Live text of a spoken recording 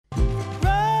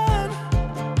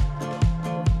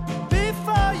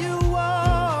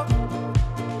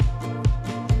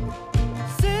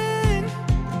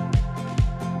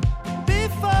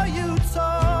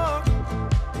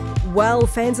Well,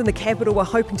 fans in the capital were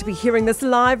hoping to be hearing this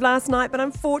live last night, but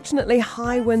unfortunately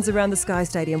high winds around the Sky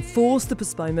Stadium forced the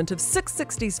postponement of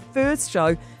Six60's first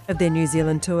show of their New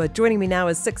Zealand tour. Joining me now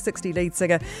is Six60 lead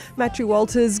singer Matiu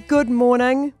Walters. Good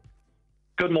morning.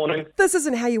 Good morning. This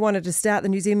isn't how you wanted to start the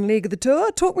New Zealand leg of the tour.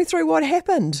 Talk me through what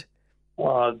happened.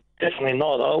 Definitely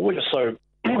not. We're just so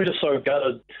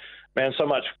gutted, man. So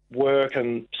much work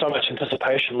and so much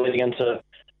anticipation leading into.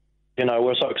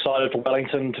 We're so excited for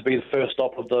Wellington to be the first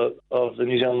stop of the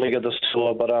New Zealand leg of this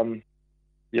tour, but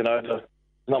there's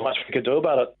not much we could do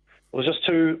about it. It was just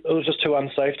too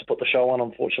unsafe to put the show on,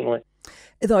 unfortunately.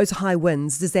 Those high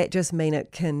winds, does that just mean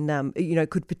it can,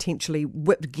 could potentially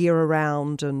whip gear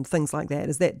around and things like that?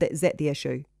 Is that the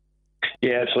issue?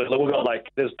 Yeah, absolutely. We've got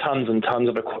there's tons and tons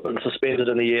of equipment suspended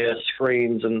in the air,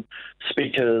 screens and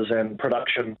speakers and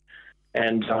production,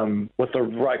 and with the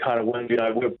right kind of wind,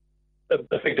 we're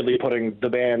effectively putting the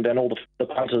band and all the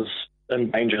punters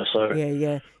in danger. So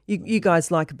yeah. You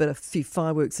guys like a few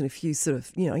fireworks and a few sort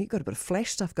of, you've got a bit of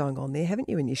flash stuff going on there, haven't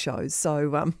you, in your shows? So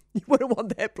you wouldn't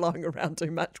want that blowing around too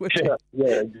much, would you?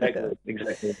 Yeah,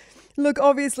 exactly. Look,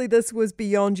 obviously this was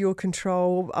beyond your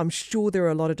control. I'm sure there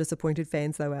are a lot of disappointed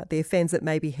fans though out there, fans that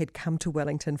maybe had come to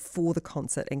Wellington for the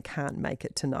concert and can't make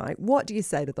it tonight. What do you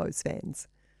say to those fans?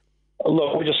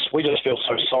 Look, we just feel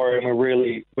so sorry, and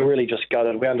we're really just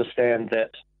gutted. We understand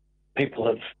that people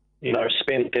have,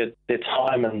 spent their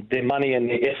time and their money and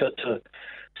their effort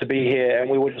to be here, and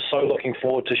we were just so looking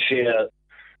forward to share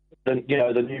the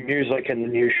new music and the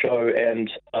new show. And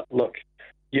look,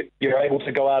 you're able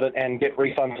to go out and get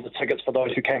refunds for the tickets for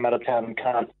those who came out of town and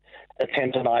can't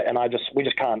attend tonight, and we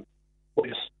just can't.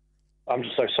 I'm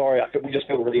just so sorry. We just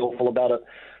feel really awful about it.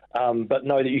 But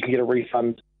know that you can get a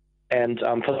refund. And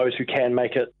for those who can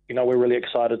make it, we're really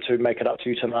excited to make it up to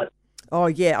you tonight. Oh,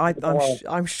 yeah,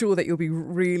 I'm sure that you'll be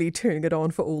really turning it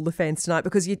on for all the fans tonight,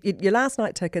 because your last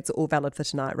night tickets are all valid for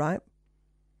tonight, right?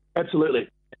 Absolutely.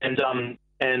 And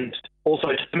also,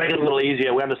 to make it a little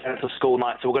easier, we understand it's a school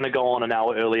night, so we're going to go on an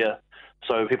hour earlier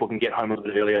so people can get home a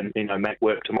bit earlier and, make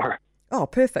work tomorrow. Oh,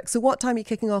 perfect. So what time are you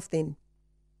kicking off then?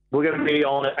 We're going to be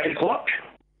on at 8 o'clock.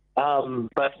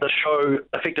 But the show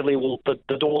effectively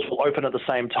the doors will open at the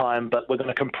same time, but we're going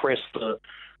to compress the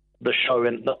show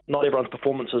and not everyone's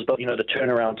performances, but the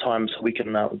turnaround time, so we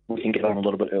can get on a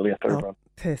little bit earlier for everyone.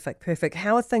 Perfect.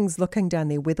 How are things looking down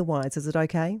there weather-wise? Is it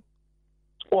okay?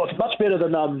 Well, it's much better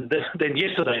than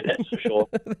yesterday, that's for sure.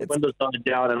 The wind has died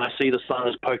down, and I see the sun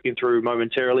is poking through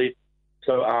momentarily.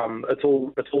 So it's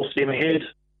all steam ahead,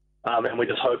 and we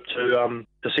just hope to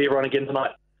see everyone again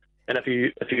tonight. And if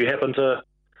you happen to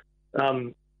have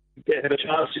a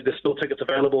chance, there's still tickets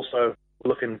available, so we're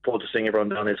looking forward to seeing everyone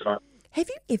down there tonight. Have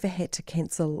you ever had to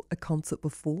cancel a concert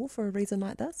before for a reason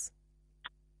like this?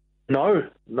 No,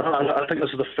 I think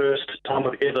this is the first time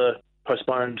I've ever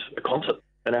postponed a concert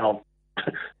in our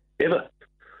ever.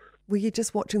 Were you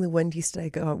just watching the wind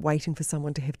yesterday, waiting for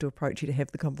someone to have to approach you to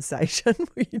have the conversation?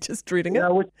 Were you just dreading it?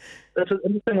 It's an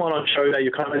interesting one on show day.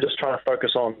 You're kind of just trying to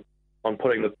focus on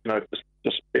putting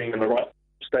just being in the right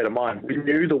state of mind. We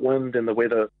knew the wind and the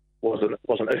weather was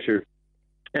an issue,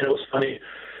 and it was funny.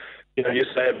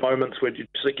 Yesterday at moments where you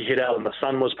stick your head out and the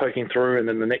sun was poking through, and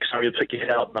then the next time you stick your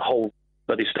head out and the whole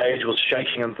bloody stage was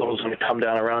shaking and thought it was going to come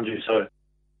down around you. So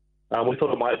we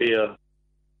thought it might be it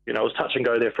was touch and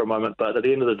go there for a moment, but at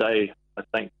the end of the day, I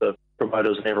think the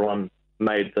promoters and everyone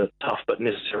made the tough but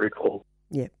necessary call.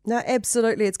 Yeah, no,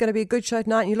 absolutely. It's going to be a good show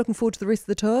tonight, and you're looking forward to the rest of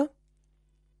the tour?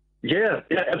 Yeah,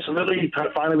 absolutely.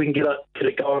 Finally, we can get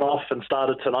it going off and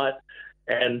started tonight,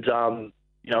 and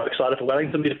excited for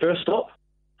Wellington to be the first stop.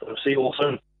 So we'll see you all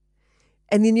soon.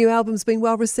 And the new album's been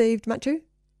well received, Matiu?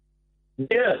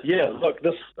 Yeah. Look,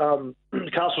 this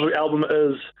Castle album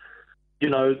is,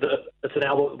 it's an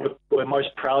album we're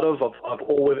most proud of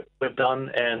all we've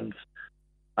done, and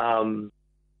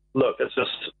look,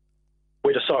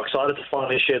 we're just so excited to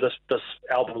finally share this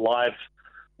album live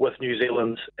with New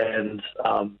Zealand, and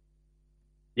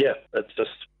it's just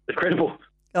incredible.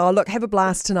 Oh, look, have a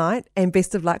blast tonight, and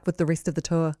best of luck with the rest of the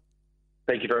tour.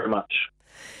 Thank you very much.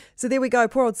 So there we go,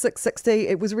 poor old Six60.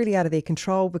 It was really out of their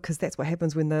control, because that's what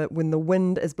happens when the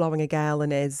wind is blowing a gale,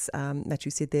 and as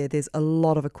Matiu said there's a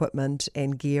lot of equipment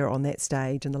and gear on that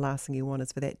stage, and the last thing you want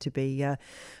is for that to be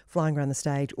flying around the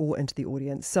stage or into the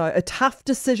audience. So a tough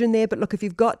decision there, but look, if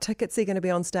you've got tickets, they're going to be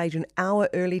on stage an hour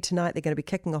early tonight. They're going to be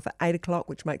kicking off at 8 o'clock,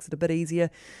 which makes it a bit easier,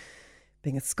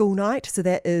 being a school night. So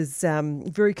that is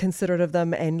very considerate of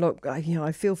them. And look,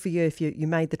 I feel for you if you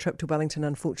made the trip to Wellington,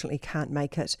 unfortunately can't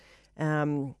make it.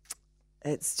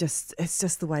 It's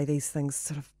just the way these things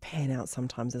sort of pan out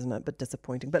sometimes, isn't it? A bit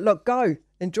disappointing. But look, go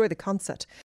enjoy the concert.